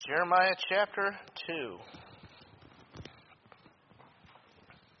Jeremiah chapter 2.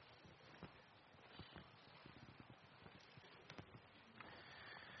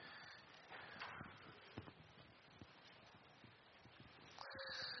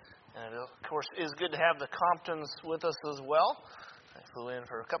 And it, of course, is good to have the Comptons with us as well. I flew in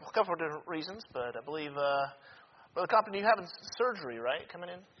for a couple of different reasons, but I believe, Brother Compton, you having surgery, right, coming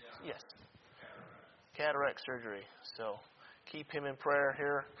in? Yeah. Yes. Cataract surgery. So keep him in prayer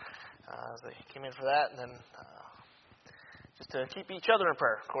here as they came in for that. And then just to keep each other in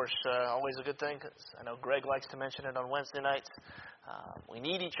prayer. Of course, always a good thing, because I know Greg likes to mention it on Wednesday nights. We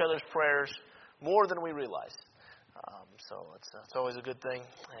need each other's prayers more than we realize. So it's always a good thing.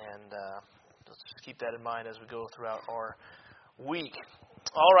 And let's just keep that in mind as we go throughout our week.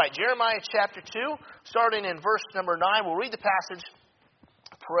 All right, Jeremiah chapter 2, starting in verse number 9. We'll read the passage,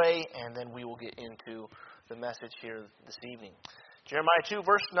 pray, and then we will get into the message here this evening. Jeremiah 2,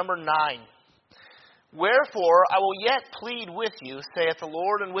 verse number 9. Wherefore I will yet plead with you, saith the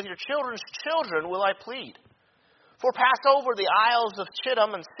Lord, and with your children's children will I plead. For pass over the isles of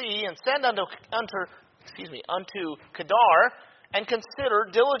Chittim and see, and send unto Kedar, and consider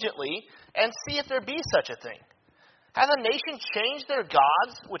diligently, and see if there be such a thing. Hath a nation changed their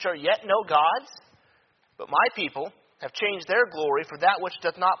gods, which are yet no gods? But my people have changed their glory for that which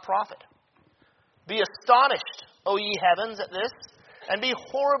doth not profit. Be astonished, O ye heavens, at this, and be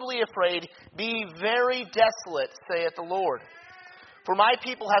horribly afraid. Be very desolate, saith the Lord. For my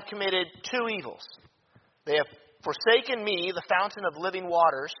people have committed two evils. They have forsaken me, the fountain of living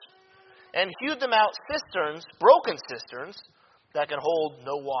waters, and hewed them out cisterns, broken cisterns, that can hold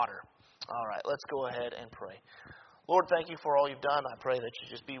no water. All right, let's go ahead and pray. Lord, thank you for all you've done. I pray that you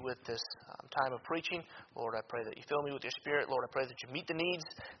just be with this time of preaching. Lord, I pray that you fill me with your Spirit. Lord, I pray that you meet the needs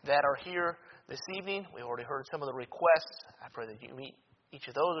that are here this evening. We already heard some of the requests. I pray that you meet each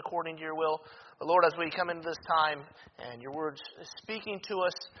of those according to your will. But Lord, as we come into this time and your words speaking to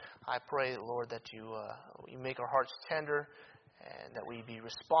us, I pray, Lord, that you make our hearts tender and that we be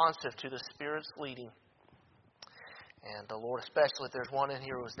responsive to the Spirit's leading. And Lord, especially if there's one in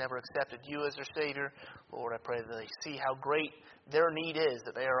here who has never accepted you as their Savior, Lord, I pray that they see how great their need is,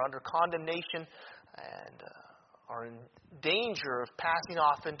 that they are under condemnation and are in danger of passing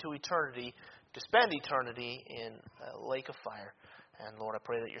off into eternity to spend eternity in a lake of fire. And Lord, I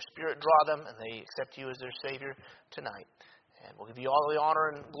pray that your Spirit draw them and they accept you as their Savior tonight. And we'll give you all the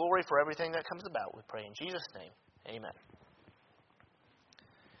honor and glory for everything that comes about. We pray in Jesus' name. Amen.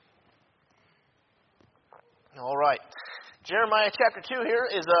 All right. Jeremiah chapter 2 here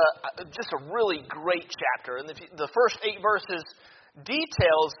is just a really great chapter. And the first 8 verses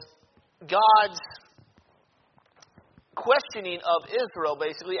details God's questioning of Israel,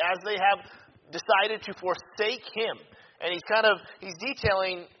 basically, as they have decided to forsake Him. And he's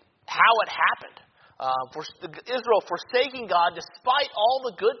detailing how it happened. Israel forsaking God despite all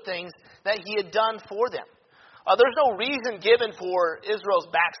the good things that He had done for them. There's no reason given for Israel's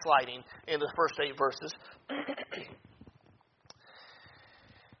backsliding in the first 8 verses.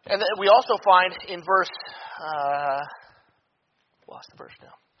 And then we also find in verse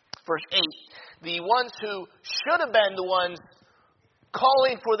 8, the ones who should have been the ones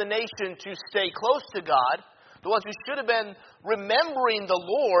calling for the nation to stay close to God, the ones who should have been remembering the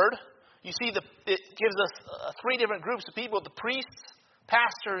Lord. You see, it gives us 3 different groups of people: the priests,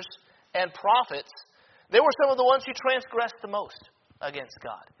 pastors, and prophets. They were some of the ones who transgressed the most against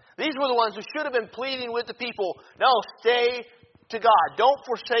God. These were the ones who should have been pleading with the people, no, stay to God. Don't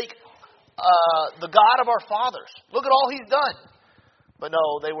forsake the God of our fathers. Look at all He's done. But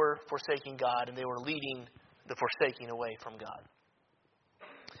no, they were forsaking God, and they were leading the forsaking away from God.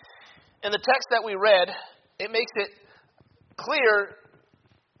 In the text that we read, it makes it clear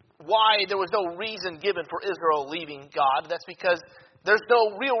why there was no reason given for Israel leaving God. That's because there's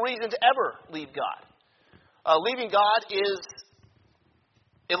no real reason to ever leave God. Leaving God is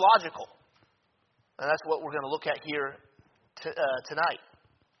illogical. And that's what we're going to look at here tonight.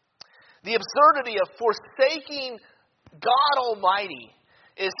 The absurdity of forsaking God Almighty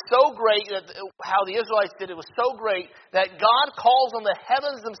is so great that how the Israelites did it was so great that God calls on the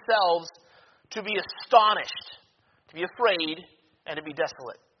heavens themselves to be astonished, to be afraid, and to be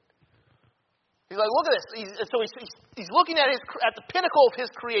desolate. He's like, look at this. He's looking at the pinnacle of His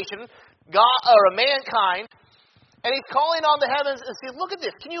creation, God or mankind, and He's calling on the heavens and saying, look at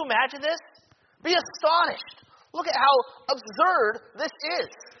this. Can you imagine this? Be astonished. Look at how absurd this is.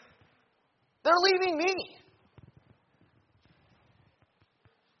 They're leaving me.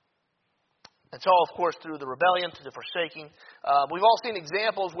 It's all, of course, through the rebellion, to the forsaking. We've all seen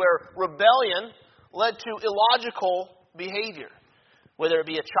examples where rebellion led to illogical behavior, whether it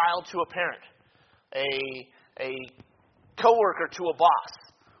be a child to a parent, a coworker to a boss.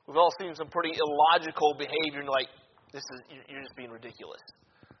 We've all seen some pretty illogical behavior, and like, you're just being ridiculous.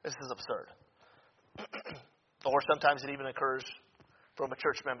 This is absurd. Or sometimes it even occurs from a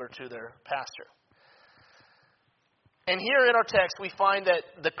church member to their pastor. And here in our text, we find that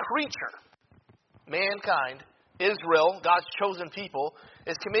the creature, mankind, Israel, God's chosen people,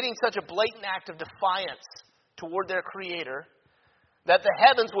 is committing such a blatant act of defiance toward their Creator that the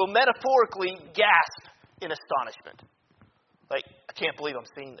heavens will metaphorically gasp in astonishment. Like, I can't believe I'm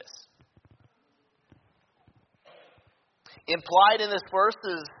seeing this. Implied in this verse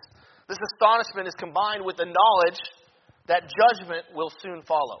is this astonishment is combined with the knowledge that judgment will soon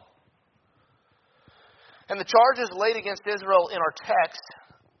follow. And the charges laid against Israel in our text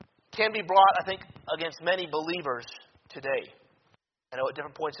can be brought, I think, against many believers today. I know at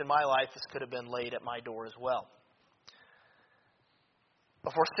different points in my life this could have been laid at my door as well. A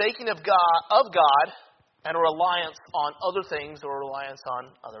forsaking of God and a reliance on other things or a reliance on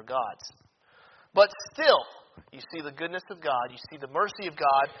other gods. But still, you see the goodness of God, you see the mercy of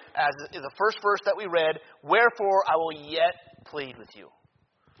God, as in the first verse that we read, wherefore I will yet plead with you.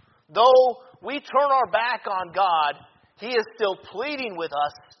 Though we turn our back on God, He is still pleading with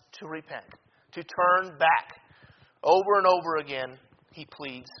us to repent, to turn back. Over and over again, He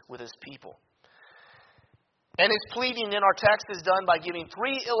pleads with His people. And His pleading in our text is done by giving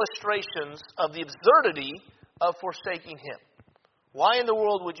 3 illustrations of the absurdity of forsaking Him. Why in the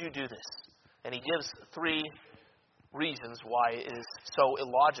world would you do this? And He gives 3 reasons why it is so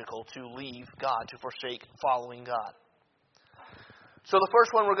illogical to leave God, to forsake following God. So the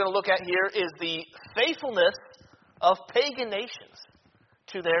first one we're going to look at here is the faithfulness of pagan nations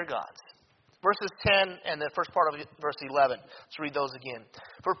to their gods. Verses 10 and the first part of verse 11. Let's read those again.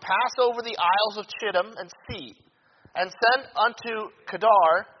 For pass over the isles of Chittim and see, and send unto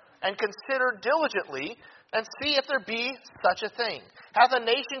Kedar, and consider diligently, and see if there be such a thing. Hath a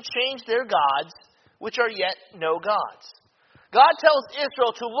nation changed their gods, which are yet no gods? God tells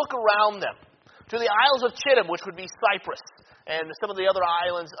Israel to look around them, to the isles of Chittim, which would be Cyprus, and some of the other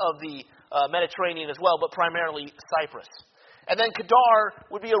islands of the Mediterranean as well, but primarily Cyprus. And then Kedar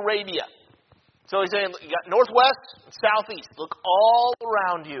would be Arabia. So he's saying, you got northwest and southeast. Look all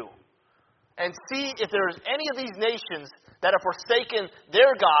around you and see if there's any of these nations that have forsaken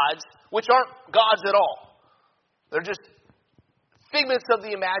their gods, which aren't gods at all. They're just figments of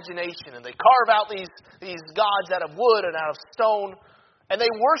the imagination, and they carve out these gods out of wood and out of stone, and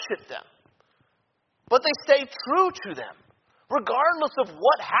they worship them. But they stay true to them. Regardless of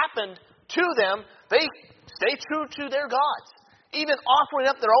what happened to them, they stay true to their gods. Even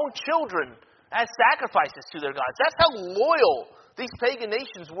offering up their own children as sacrifices to their gods. That's how loyal these pagan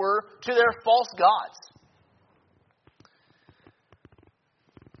nations were to their false gods.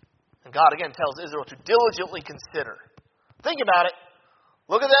 And God again tells Israel to diligently consider. Think about it.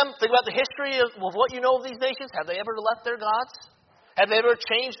 Look at them. Think about the history of what you know of these nations. Have they ever left their gods? Have they ever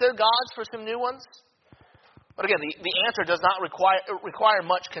changed their gods for some new ones? But again, the answer does not require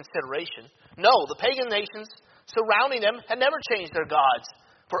much consideration. No, the pagan nations surrounding them had never changed their gods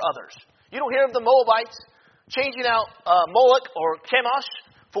for others. You don't hear of the Moabites changing out Moloch or Chemosh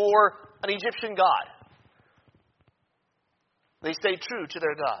for an Egyptian god. They stayed true to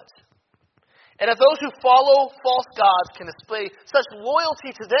their gods. And if those who follow false gods can display such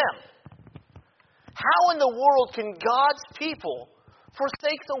loyalty to them, how in the world can God's people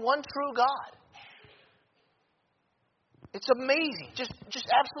forsake the one true God? It's amazing, just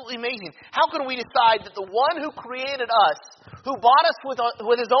absolutely amazing. How can we decide that the one who created us, who bought us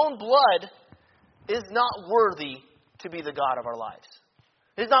with His own blood, is not worthy to be the God of our lives?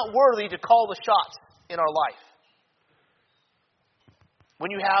 Is not worthy to call the shots in our life?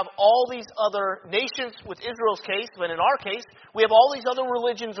 When you have all these other nations, with Israel's case, but in our case, we have all these other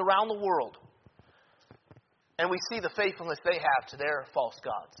religions around the world. And we see the faithfulness they have to their false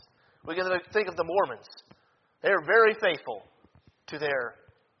gods. We can think of the Mormons. They are very faithful to their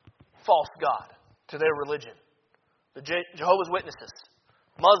false god, to their religion. The Jehovah's Witnesses,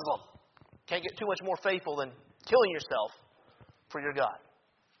 Muslim. Can't get too much more faithful than killing yourself for your God.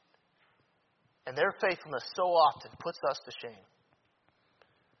 And their faithfulness so often puts us to shame.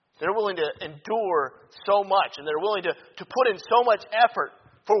 They're willing to endure so much, and they're willing to put in so much effort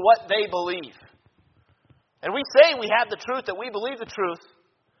for what they believe. And we say we have the truth, that we believe the truth,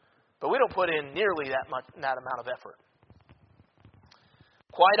 but we don't put in nearly that amount of effort.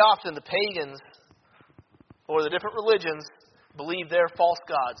 Quite often the pagans or the different religions believe their false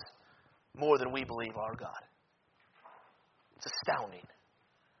gods more than we believe our God. It's astounding.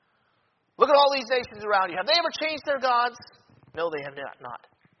 Look at all these nations around you. Have they ever changed their gods? No, they have not.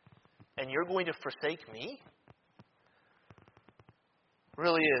 And you're going to forsake me?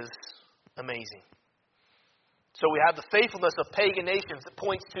 Really is amazing. So we have the faithfulness of pagan nations that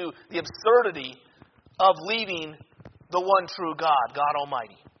points to the absurdity of leaving the one true God, God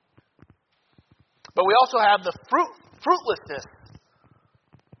Almighty. But we also have the fruitlessness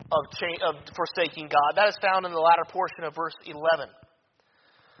of forsaking God. That is found in the latter portion of verse 11.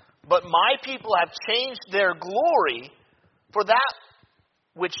 But my people have changed their glory for that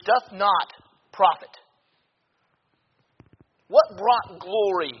which doth not profit. What brought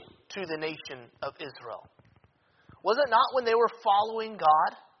glory to the nation of Israel? Was it not when they were following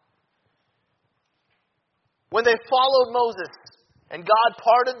God? When they followed Moses and God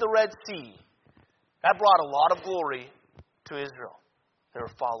parted the Red Sea, that brought a lot of glory to Israel. They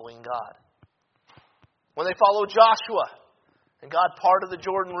were following God. When they followed Joshua and God parted the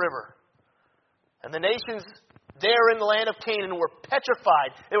Jordan River, and the nations there in the land of Canaan were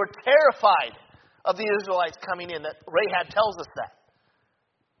petrified. They were terrified of the Israelites coming in. That Rahab tells us that.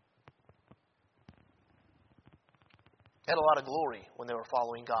 They had a lot of glory when they were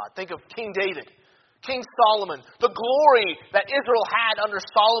following God. Think of King David, King Solomon, the glory that Israel had under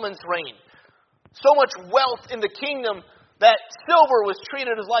Solomon's reign. So much wealth in the kingdom that silver was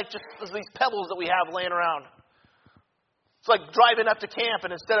treated as like just as these pebbles that we have laying around. It's like driving up to camp,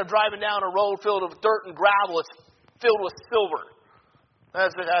 and instead of driving down a road filled with dirt and gravel, it's filled with silver.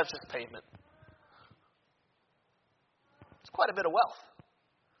 That's just pavement. It's quite a bit of wealth.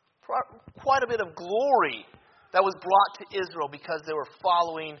 Quite a bit of glory that was brought to Israel because they were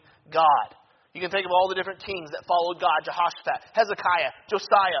following God. You can think of all the different kings that followed God: Jehoshaphat, Hezekiah,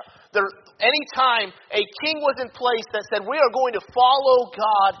 Josiah. Anytime a king was in place that said, we are going to follow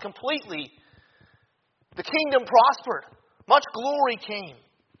God completely, the kingdom prospered. Much glory came.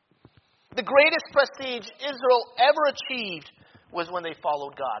 The greatest prestige Israel ever achieved was when they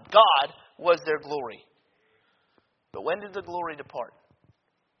followed God. God was their glory. But when did the glory depart?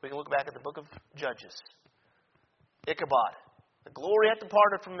 We can look back at the book of Judges. Ichabod. The glory had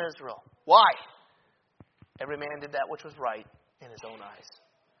departed from Israel. Why? Every man did that which was right in his own eyes.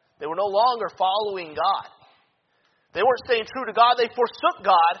 They were no longer following God. They weren't staying true to God. They forsook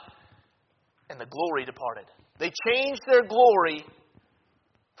God, and the glory departed. They changed their glory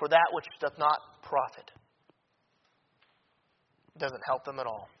for that which doth not profit. It doesn't help them at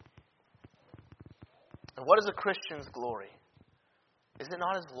all. And what is a Christian's glory? Is it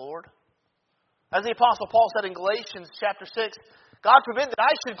not his Lord? As the Apostle Paul said in Galatians chapter 6, God forbid that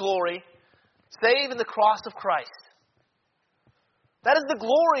I should glory, save in the cross of Christ. That is the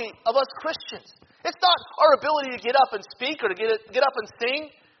glory of us Christians. It's not our ability to get up and speak or to get up and sing,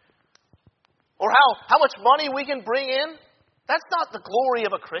 or how much money we can bring in. That's not the glory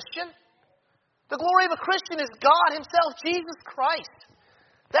of a Christian. The glory of a Christian is God Himself, Jesus Christ.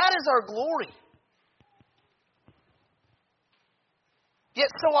 That is our glory. Yet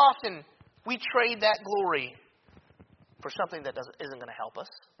so often we trade that glory for something that isn't going to help us.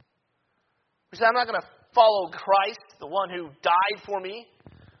 We say, I'm not going to follow Christ, the one who died for me.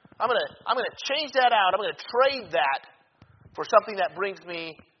 I'm going to change that out. I'm going to trade that for something that brings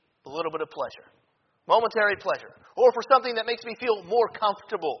me a little bit of pleasure, momentary pleasure, or for something that makes me feel more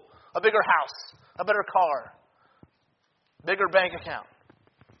comfortable, a bigger house, a better car, bigger bank account.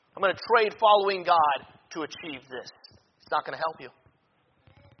 I'm going to trade following God to achieve this. It's not going to help you.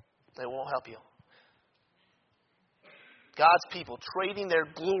 They won't help you. God's people trading their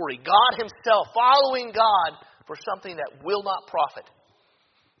glory, God Himself, following God for something that will not profit.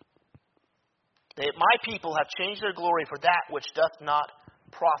 My people have changed their glory for that which doth not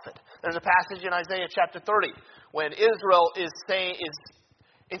profit. There's a passage in Isaiah chapter 30 when Israel is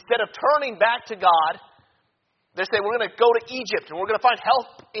instead of turning back to God, they say, we're going to go to Egypt and we're going to find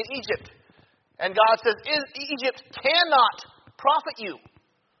help in Egypt. And God says, Egypt cannot profit you.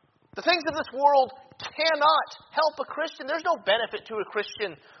 The things of this world cannot help a Christian. There's no benefit to a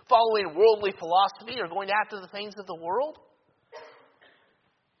Christian following worldly philosophy or going after the things of the world.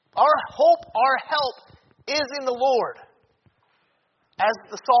 Our hope, our help is in the Lord.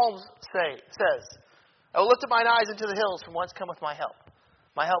 As the Psalms says, I will lift up mine eyes into the hills, from whence cometh my help.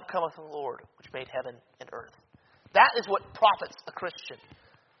 My help cometh from the Lord, which made heaven and earth. That is what profits a Christian.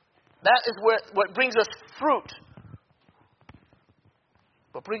 That is what brings us fruit.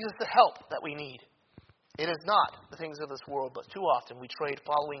 What brings us the help that we need. It is not the things of this world, but too often we trade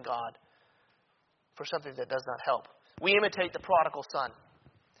following God for something that does not help. We imitate the prodigal son.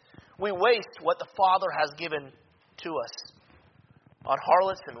 We waste what the Father has given to us on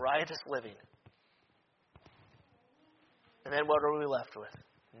harlots and riotous living. And then what are we left with?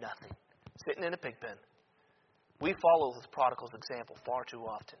 Nothing. Sitting in a pig pen. We follow this prodigal's example far too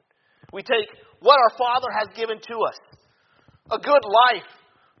often. We take what our Father has given to us, a good life,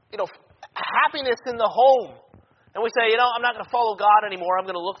 happiness in the home, and we say, I'm not going to follow God anymore. I'm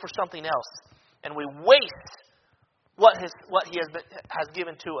going to look for something else. And we waste what He has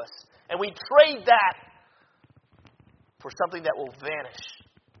given to us. And we trade that for something that will vanish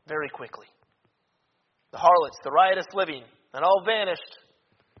very quickly. The harlots, the riotous living, that all vanished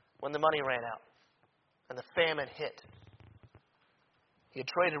when the money ran out and the famine hit. He had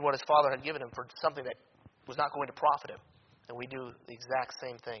traded what his father had given him for something that was not going to profit him. And we do the exact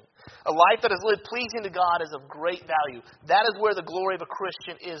same thing. A life that is lived pleasing to God is of great value. That is where the glory of a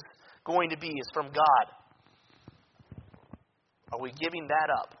Christian is going to be, is from God. Are we giving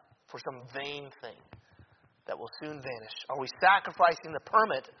that up for some vain thing that will soon vanish? Are we sacrificing the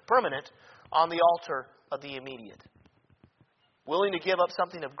permanent on the altar of the immediate? Willing to give up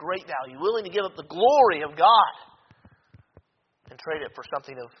something of great value, willing to give up the glory of God and trade it for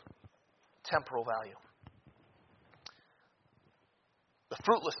something of temporal value. The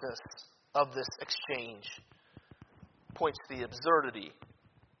fruitlessness of this exchange points to the absurdity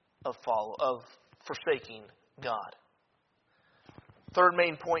of forsaking God. Third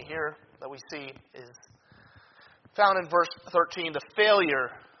main point here that we see is found in verse 13, the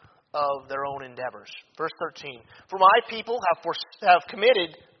failure of their own endeavors. Verse 13, "For my people have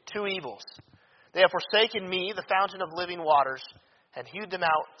committed two evils. They have forsaken me, the fountain of living waters, and hewed them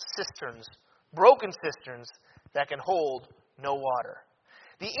out cisterns, broken cisterns that can hold no water."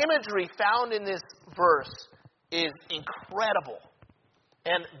 The imagery found in this verse is incredible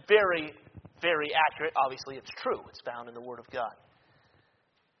and very, very accurate. Obviously, it's true. It's found in the Word of God.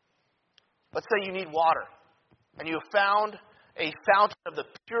 Let's say you need water, and you have found a fountain of the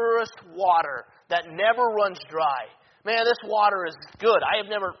purest water that never runs dry. Man, this water is good. I have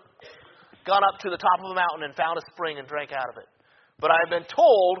never gone up to the top of a mountain and found a spring and drank out of it. But I've been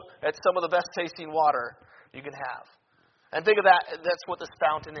told it's some of the best tasting water you can have. And think of that, that's what this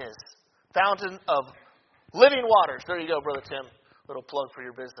fountain is. Fountain of living waters. There you go, Brother Tim. Little plug for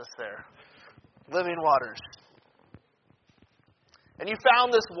your business there. Living waters. And you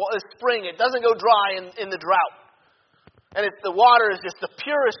found this spring. It doesn't go dry in the drought. And the water is just the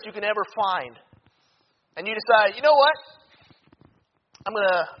purest you can ever find. And you decide, you know what? I'm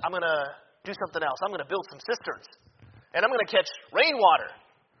gonna do something else. I'm gonna build some cisterns. And I'm gonna catch rainwater.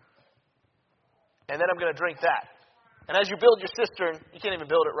 And then I'm gonna drink that. And as you build your cistern, you can't even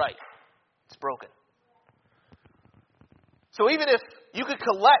build it right. It's broken. So even if you could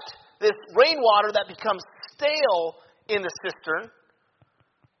collect this rainwater that becomes stale in the cistern,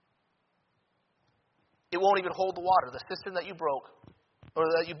 it won't even hold the water. The cistern that you broke, or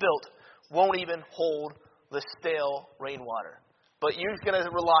that you built, won't even hold the stale rainwater. But you're going to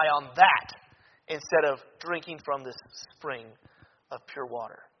rely on that instead of drinking from this spring of pure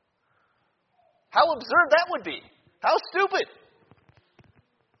water. How absurd that would be. How stupid.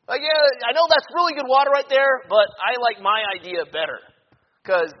 Like, yeah, I know that's really good water right there, but I like my idea better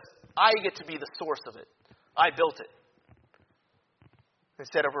because I get to be the source of it. I built it.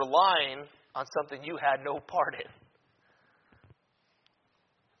 Instead of relying on something you had no part in.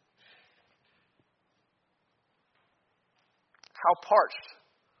 How parched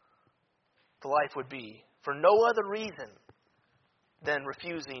the life would be for no other reason than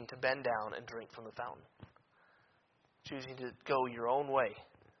refusing to bend down and drink from the fountain. Choosing to go your own way.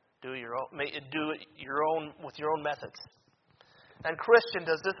 Do it with your own methods. And Christian,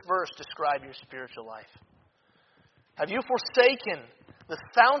 does this verse describe your spiritual life? Have you forsaken the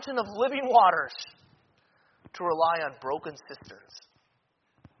fountain of living waters to rely on broken cisterns?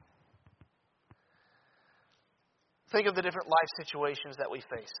 Think of the different life situations that we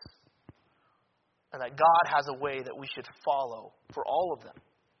face. And that God has a way that we should follow for all of them.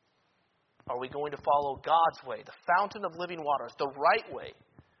 Are we going to follow God's way, the fountain of living waters, the right way?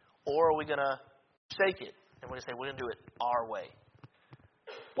 Or are we going to forsake it and we're going to say we're going to do it our way?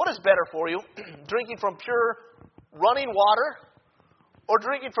 What is better for you? Drinking from pure running water or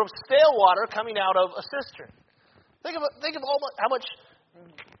drinking from stale water coming out of a cistern? Think of how much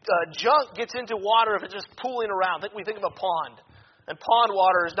junk gets into water if it's just pooling around. We think of a pond. And pond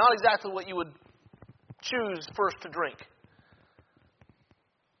water is not exactly what you would choose first to drink.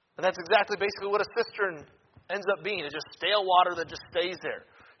 And that's exactly basically what a cistern ends up being. It's just stale water that just stays there.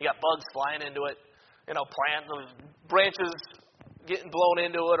 You got bugs flying into it, plants, branches getting blown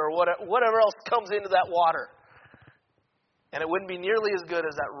into it, or whatever else comes into that water. And it wouldn't be nearly as good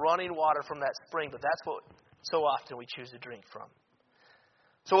as that running water from that spring, but that's what so often we choose to drink from.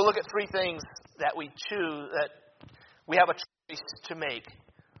 So we'll look at three things that we choose, that we have a choice to make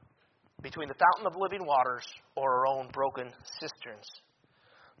between the fountain of living waters or our own broken cisterns.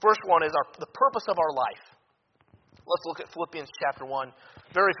 First one is the purpose of our life. Let's look at Philippians chapter 1.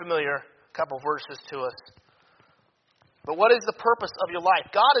 Very familiar, couple verses to us. But what is the purpose of your life?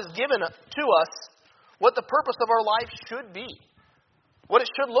 God has given to us what the purpose of our life should be. What it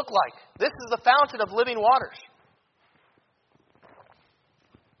should look like. This is the fountain of living waters.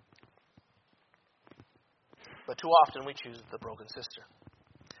 But too often we choose the broken cistern.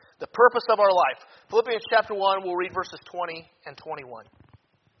 The purpose of our life. Philippians chapter 1, we'll read verses 20 and 21.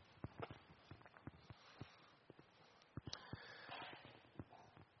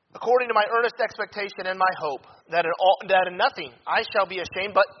 According to my earnest expectation and my hope, that in nothing I shall be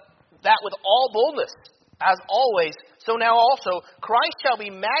ashamed, but that with all boldness, as always, so now also, Christ shall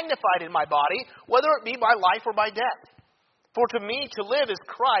be magnified in my body, whether it be by life or by death. For to me to live is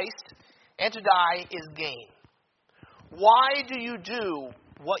Christ, and to die is gain. Why do you do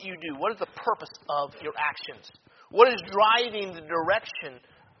what you do? What is the purpose of your actions? What is driving the direction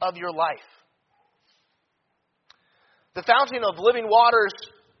of your life? The fountain of living waters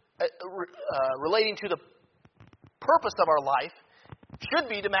relating to the purpose of our life should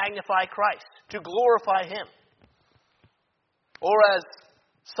be to magnify Christ, to glorify Him. Or as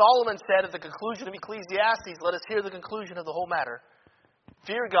Solomon said at the conclusion of Ecclesiastes, let us hear the conclusion of the whole matter.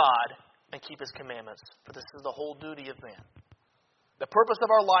 Fear God and keep His commandments, for this is the whole duty of man. The purpose of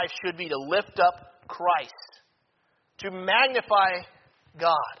our life should be to lift up Christ, to magnify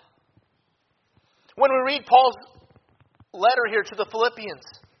God. When we read Paul's letter here to the Philippians,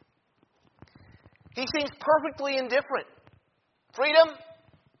 he seems perfectly indifferent. Freedom,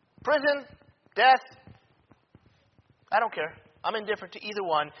 prison, death, I don't care. I'm indifferent to either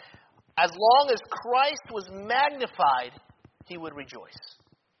one. As long as Christ was magnified, he would rejoice.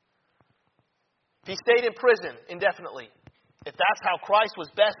 If he stayed in prison indefinitely, if that's how Christ was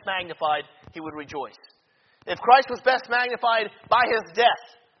best magnified, he would rejoice. If Christ was best magnified by his death,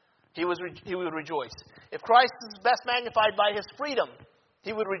 he would rejoice. If Christ was best magnified by his freedom,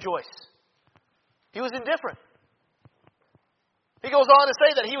 he would rejoice. He was indifferent. He goes on to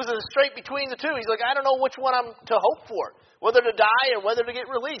say that he was in a strait between the two. He's like, I don't know which one I'm to hope for, whether to die or whether to get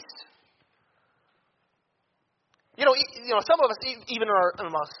released. You know, some of us, even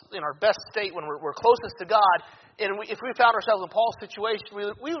in our best state, when we're closest to God, and if we found ourselves in Paul's situation,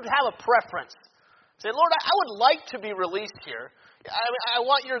 we would have a preference. Say, Lord, I would like to be released here. I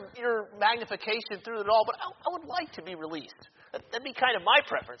want your magnification through it all, but I would like to be released. That'd be kind of my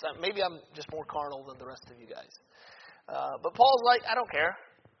preference. Maybe I'm just more carnal than the rest of you guys. But Paul's like, I don't care.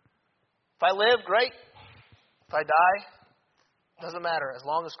 If I live, great. If I die, doesn't matter, as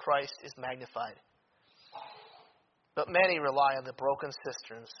long as Christ is magnified. But many rely on the broken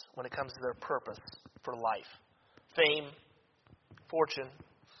cisterns when it comes to their purpose for life. Fame, fortune,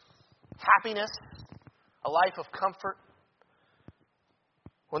 happiness, a life of comfort.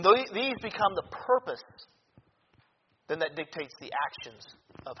 When these become the purpose, then that dictates the actions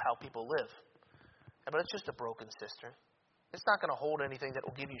of how people live. But it's just a broken cistern. It's not going to hold anything that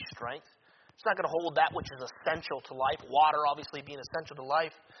will give you strength. It's not going to hold that which is essential to life. Water obviously being essential to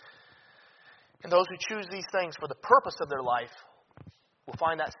life. And those who choose these things for the purpose of their life will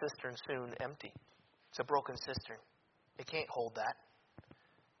find that cistern soon empty. It's a broken cistern. It can't hold that.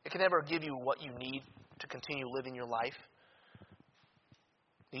 It can never give you what you need to continue living your life.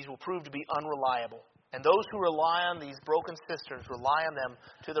 These will prove to be unreliable. And those who rely on these broken cisterns rely on them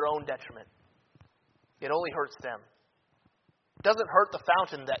to their own detriment. It only hurts them. It doesn't hurt the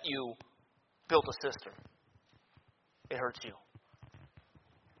fountain that you built a cistern. It hurts you.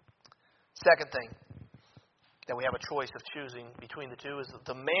 Second thing that we have a choice of choosing between the two is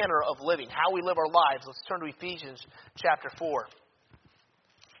the manner of living, how we live our lives. Let's turn to Ephesians chapter 4.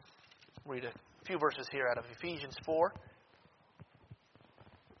 Read a few verses here out of Ephesians 4.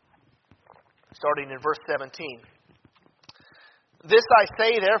 Starting in verse 17. This I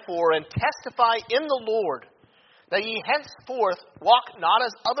say, therefore, and testify in the Lord, that ye henceforth walk not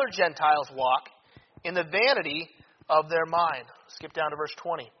as other Gentiles walk, in the vanity of their mind. Skip down to verse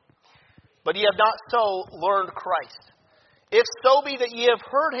 20. But ye have not so learned Christ. If so be that ye have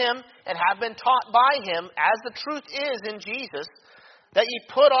heard him, and have been taught by him, as the truth is in Jesus, that ye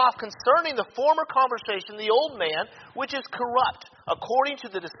put off concerning the former conversation the old man, which is corrupt, according to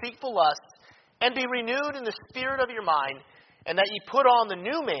the deceitful lusts, and be renewed in the spirit of your mind, and that ye put on the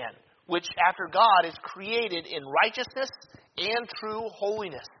new man, which after God is created in righteousness and true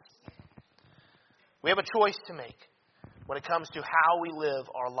holiness. We have a choice to make when it comes to how we live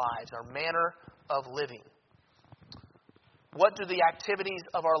our lives, our manner of living. What do the activities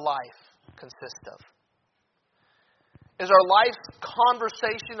of our life consist of? Is our life's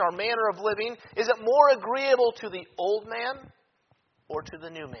conversation, our manner of living, is it more agreeable to the old man or to the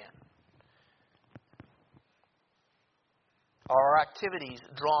new man? Are our activities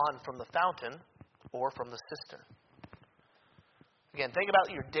drawn from the fountain or from the cistern? Again, think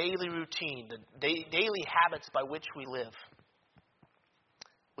about your daily routine, the daily habits by which we live.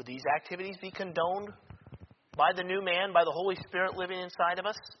 Would these activities be condoned by the new man, by the Holy Spirit living inside of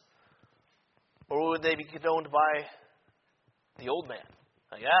us? Or would they be condoned by the old man?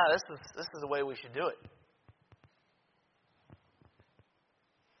 Like, yeah, this is the way we should do it.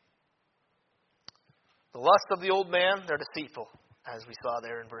 The lusts of the old man, they're deceitful, as we saw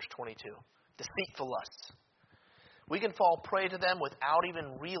there in verse 22. Deceitful lusts. We can fall prey to them without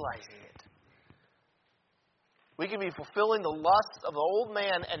even realizing it. We can be fulfilling the lusts of the old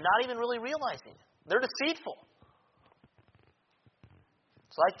man and not even really realizing it. They're deceitful.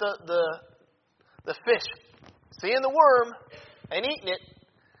 It's like the fish seeing the worm and eating it,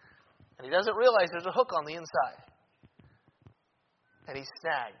 and he doesn't realize there's a hook on the inside. And he's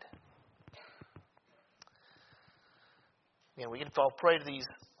snagged. Again, we can fall prey to these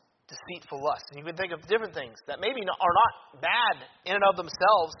deceitful lusts. And you can think of different things that maybe are not bad in and of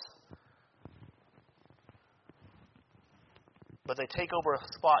themselves, but they take over a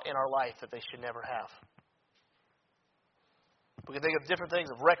spot in our life that they should never have. We can think of different things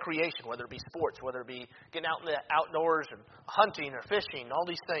of recreation, whether it be sports, whether it be getting out in the outdoors and hunting or fishing, all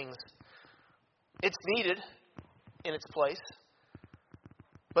these things. It's needed in its place.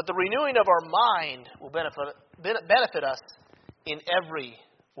 But the renewing of our mind will benefit us in every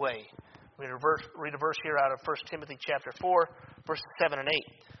way. We read a verse here out of 1 Timothy chapter 4, verses 7 and 8.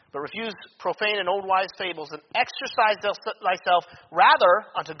 But refuse profane and old wise fables, and exercise thyself rather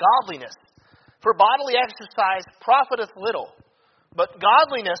unto godliness. For bodily exercise profiteth little, but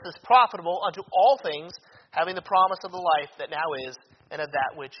godliness is profitable unto all things, having the promise of the life that now is, and of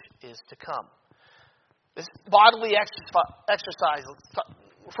that which is to come. This bodily exercise,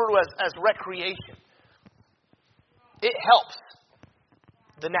 referred to as recreation, it helps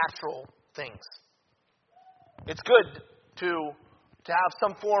the natural things. It's good to have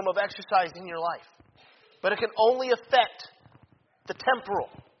some form of exercise in your life. But it can only affect the temporal.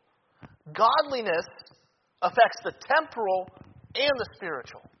 Godliness affects the temporal and the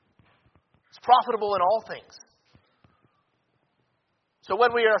spiritual. It's profitable in all things. So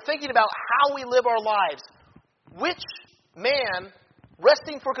when we are thinking about how we live our lives, which man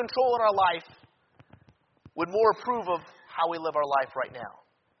resting for control in our life would more approve of how we live our life right now?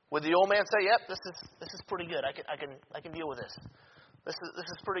 Would the old man say, "Yep, this is pretty good. I can deal with this. This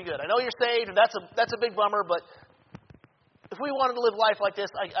is pretty good. I know you're saved, and that's a big bummer, but if we wanted to live life like this,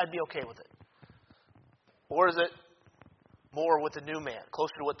 I'd be okay with it." Or is it more with the new man,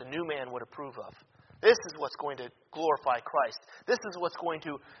 closer to what the new man would approve of? This is what's going to glorify Christ. This is what's going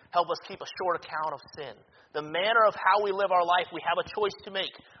to help us keep a short account of sin. The manner of how we live our life, we have a choice to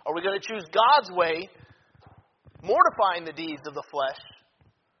make. Are we going to choose God's way, mortifying the deeds of the flesh,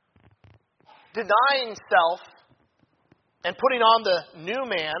 denying self, and putting on the new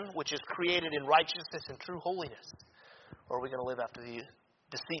man, which is created in righteousness and true holiness? Or are we going to live after the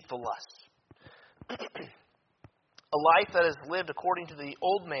deceitful lusts? A life that is lived according to the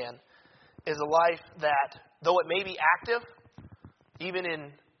old man is a life that, though it may be active, even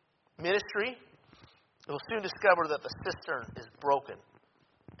in ministry, it will soon discover that the cistern is broken,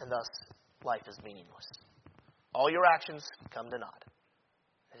 and thus life is meaningless. All your actions come to naught.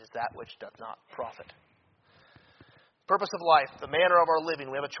 It is that which doth not profit. Purpose of life, the manner of our living,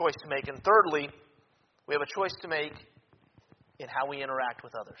 we have a choice to make. And thirdly, we have a choice to make in how we interact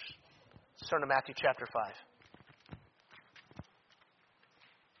with others. Let's turn to Matthew chapter 5.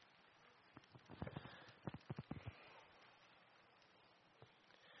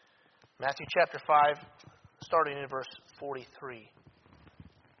 Matthew chapter 5, starting in verse 43.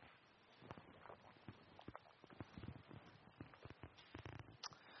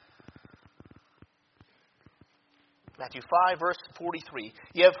 Matthew 5, verse 43.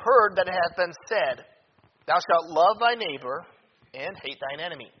 Ye have heard that it hath been said, Thou shalt love thy neighbor and hate thine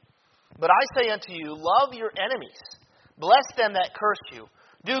enemy. But I say unto you, love your enemies. Bless them that curse you.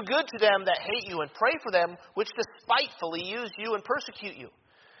 Do good to them that hate you, and pray for them which despitefully use you and persecute you,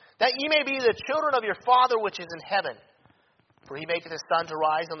 that ye may be the children of your Father which is in heaven. For he maketh his sun to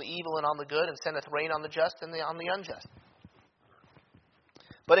rise on the evil and on the good, and sendeth rain on the just and on the unjust.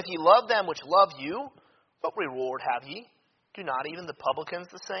 But if ye love them which love you, what reward have ye? Do not even the publicans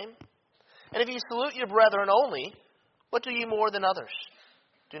the same? And if ye salute your brethren only, what do ye more than others?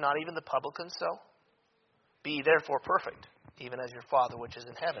 Do not even the publicans so? Be ye therefore perfect, even as your Father which is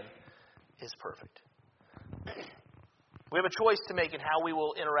in heaven is perfect. We have a choice to make in how we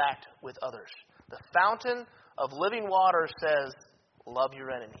will interact with others. The fountain of living water says, love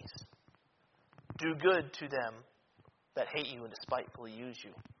your enemies. Do good to them that hate you and despitefully use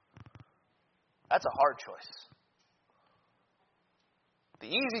you. That's a hard choice. The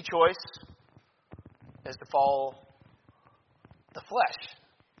easy choice is to follow the flesh.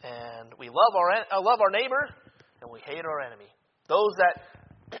 And we love our neighbor and we hate our enemy. Those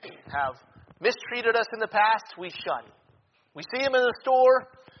that have mistreated us in the past, we shun. We see them in the store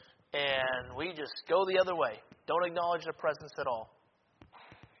and we just go the other way. Don't acknowledge their presence at all.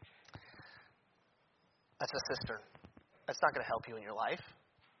 That's a cistern. That's not going to help you in your life.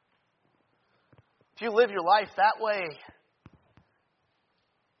 If you live your life that way,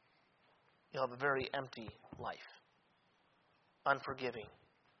 you'll have a very empty life. Unforgiving.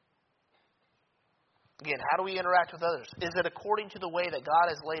 Again, how do we interact with others? Is it according to the way that God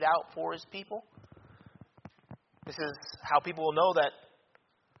has laid out for His people? This is how people will know that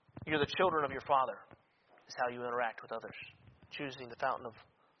you're the children of your Father. Is how you interact with others. Choosing the fountain of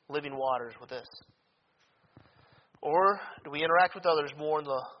living waters with this. Or do we interact with others more in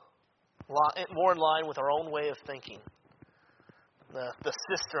line with our own way of thinking? The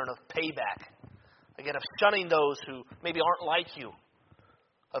cistern of payback. Again, of shunning those who maybe aren't like you.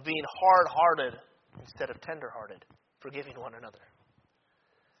 Of being hard-hearted instead of tender-hearted. Forgiving one another.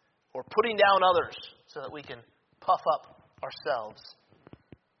 Or putting down others so that we can puff up ourselves.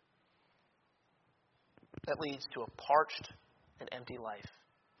 That leads to a parched and empty life.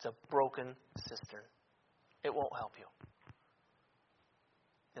 It's a broken cistern. It won't help you.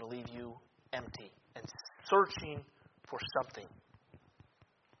 It'll leave you empty and searching for something.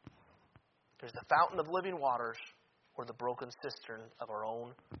 There's the fountain of living waters or the broken cistern of our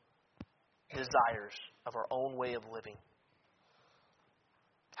own desires, of our own way of living.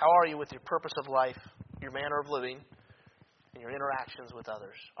 How are you with your purpose of life, your manner of living, and your interactions with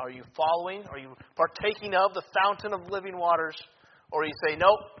others? Are you following? Are you partaking of the fountain of living waters? Or you say,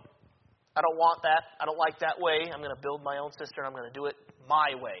 nope, I don't want that. I don't like that way. I'm going to build my own cistern. I'm going to do it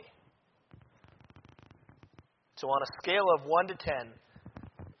my way. So on a scale of 1 to 10,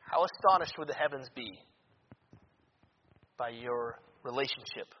 how astonished would the heavens be by your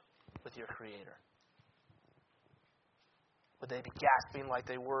relationship with your Creator? Would they be gasping like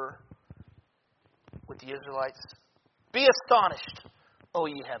they were with the Israelites? Be astonished, O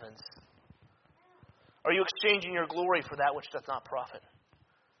ye heavens. Are you exchanging your glory for that which doth not profit?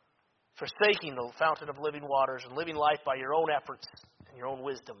 Forsaking the fountain of living waters and living life by your own efforts and your own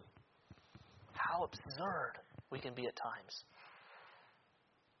wisdom. How absurd we can be at times.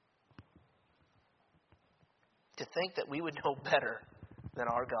 To think that we would know better than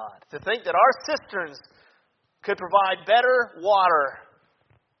our God. To think that our cisterns could provide better water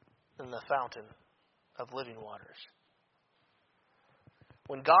than the fountain of living waters.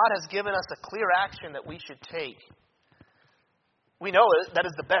 When God has given us a clear action that we should take, we know that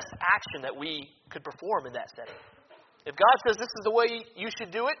is the best action that we could perform in that setting. If God says this is the way you should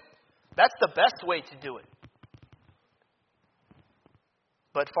do it, that's the best way to do it.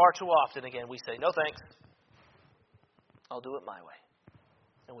 But far too often, again, we say, no thanks. I'll do it my way.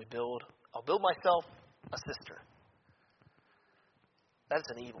 And I'll build myself a cistern. That's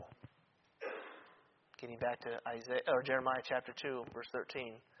an evil. Getting back to Jeremiah chapter 2, verse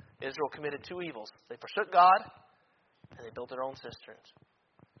 13. Israel committed two evils. They forsook God, and they built their own cisterns.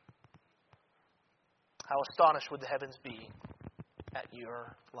 How astonished would the heavens be at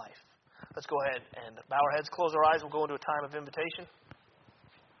your life? Let's go ahead and bow our heads, close our eyes. We'll go into a time of invitation.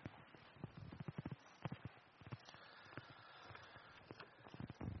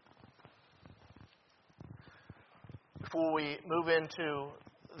 Before we move into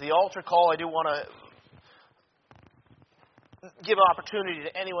the altar call, I do want to give an opportunity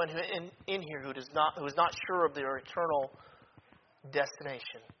to anyone who in here who is not sure of their eternal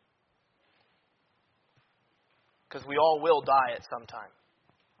destination. Because we all will die at some time.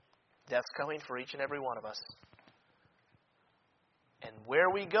 Death's coming for each and every one of us. And where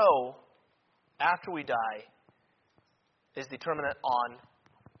we go after we die is determinant on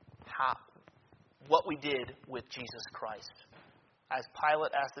what we did with Jesus Christ. As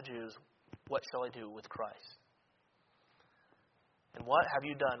Pilate asked the Jews, what shall I do with Christ? And what have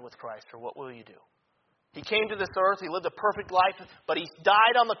you done with Christ, or what will you do? He came to this earth, He lived a perfect life, but He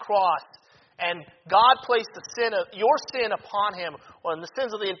died on the cross. And God placed your sin upon Him, and the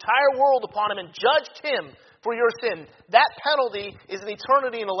sins of the entire world upon Him, and judged Him for your sin. That penalty is an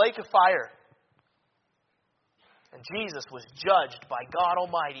eternity in a lake of fire. And Jesus was judged by God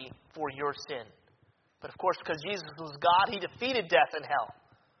Almighty for your sin. But of course, because Jesus was God, He defeated death and hell.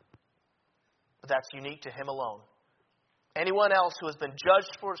 But that's unique to Him alone. Anyone else who has been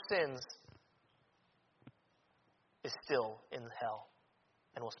judged for sins is still in hell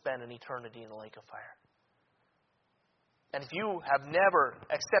and will spend an eternity in the lake of fire. And if you have never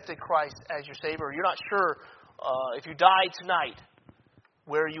accepted Christ as your Savior, or you're not sure if you died tonight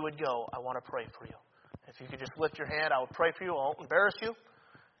where you would go, I want to pray for you. If you could just lift your hand, I will pray for you. I won't embarrass you.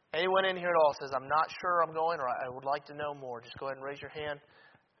 Anyone in here at all says, I'm not sure I'm going, or I would like to know more, just go ahead and raise your hand,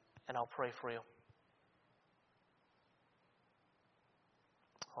 and I'll pray for you.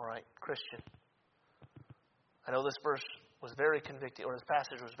 All right, Christian. I know this verse was very convicting, or this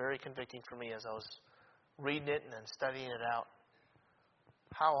passage was very convicting for me as I was reading it and then studying it out.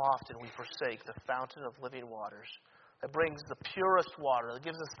 How often we forsake the fountain of living waters that brings the purest water, that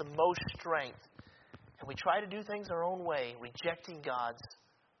gives us the most strength. And we try to do things our own way, rejecting God's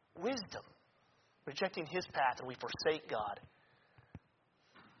wisdom, rejecting His path, and we forsake God.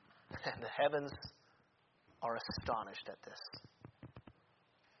 And the heavens are astonished at this.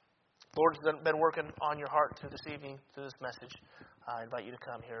 Lord's been working on your heart through this evening, through this message. I invite you to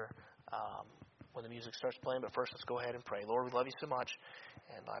come here when the music starts playing. But first, let's go ahead and pray. Lord, we love you so much.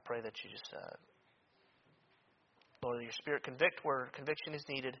 And I pray that you just, Lord, that your Spirit convict where conviction is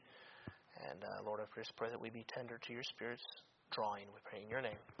needed. And Lord, I just pray that we be tender to your Spirit's drawing. We pray in your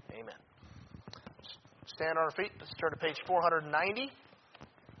name. Amen. Let's stand on our feet. Let's turn to page 490.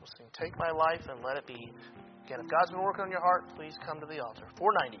 We'll sing Take My Life and Let It Be. Again, if God's been working on your heart, please come to the altar.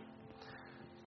 490.